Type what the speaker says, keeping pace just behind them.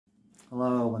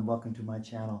Hello and welcome to my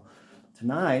channel.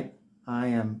 Tonight I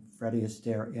am Freddie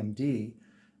Estaire, MD,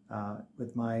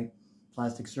 with my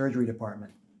plastic surgery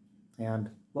department. And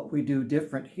what we do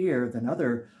different here than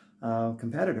other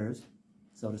competitors,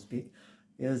 so to speak,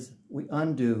 is we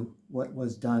undo what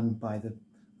was done by the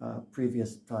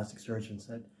previous plastic surgeons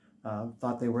that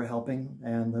thought they were helping,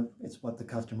 and it's what the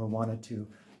customer wanted to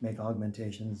make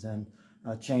augmentations and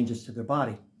changes to their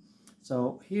body.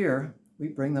 So here we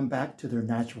bring them back to their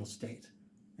natural state,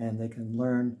 and they can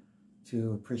learn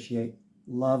to appreciate,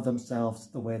 love themselves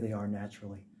the way they are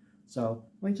naturally. So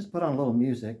let me just put on a little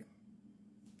music.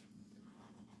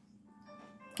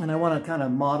 And I want to kind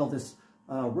of model this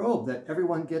robe that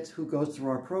everyone gets who goes through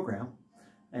our program.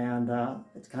 And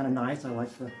it's kind of nice. I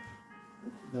like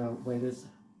the way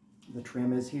the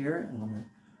trim is here and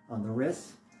on the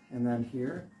wrists. And then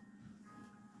here,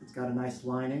 it's got a nice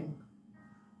lining.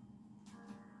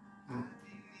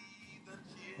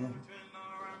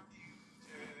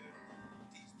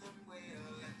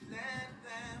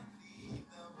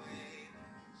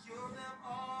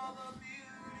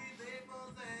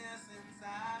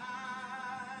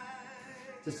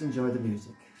 Just enjoy the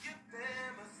music.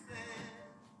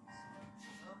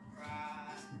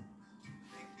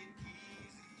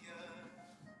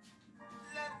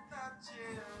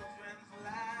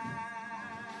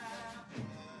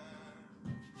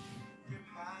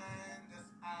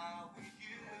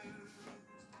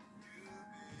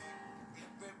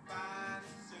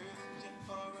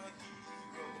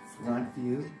 Front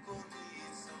view,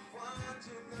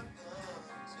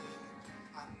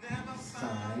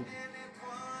 side,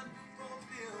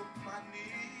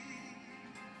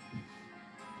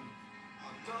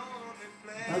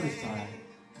 other side,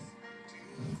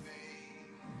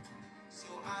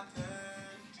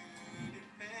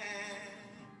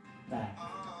 back.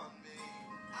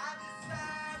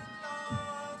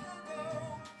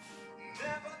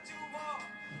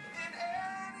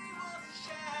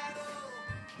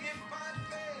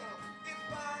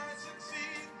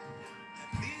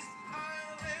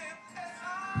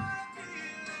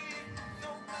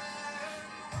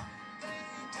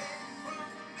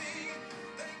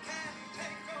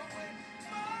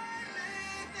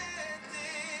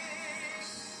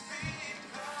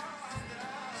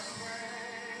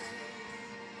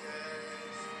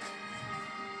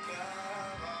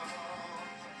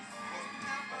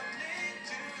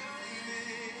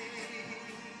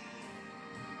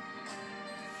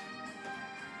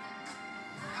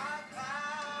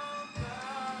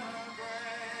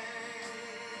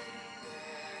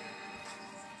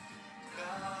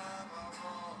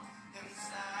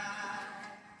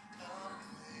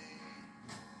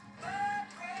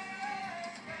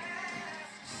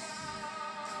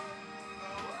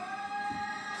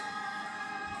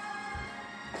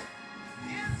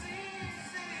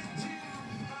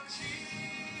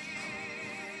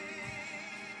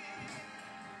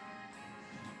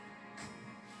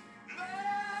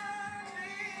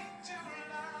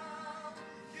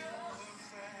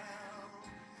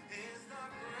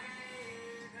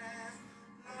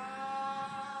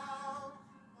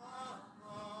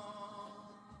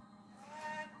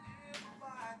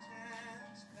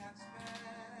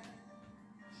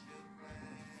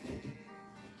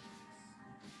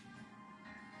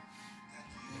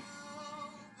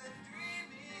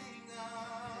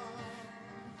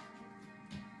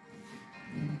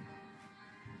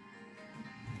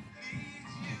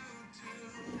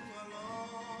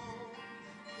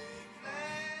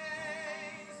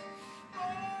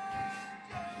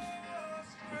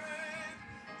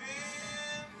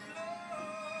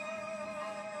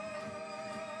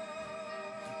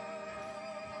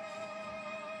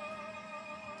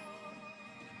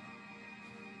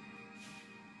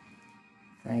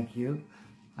 Thank you.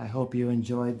 I hope you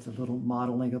enjoyed the little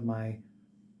modeling of my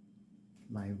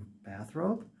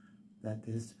bathrobe. That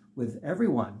is with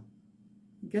everyone.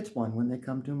 Gets one when they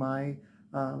come to my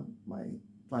my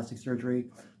plastic surgery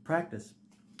practice.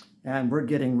 And we're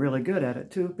getting really good at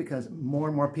it too, because more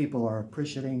and more people are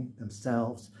appreciating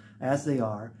themselves as they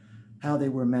are, how they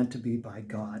were meant to be by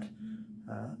God.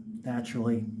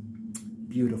 Naturally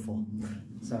beautiful.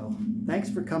 So thanks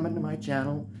for coming to my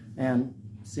channel and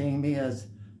seeing me as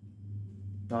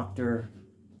Dr.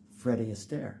 Freddie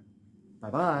Estaire.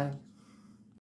 Bye-bye.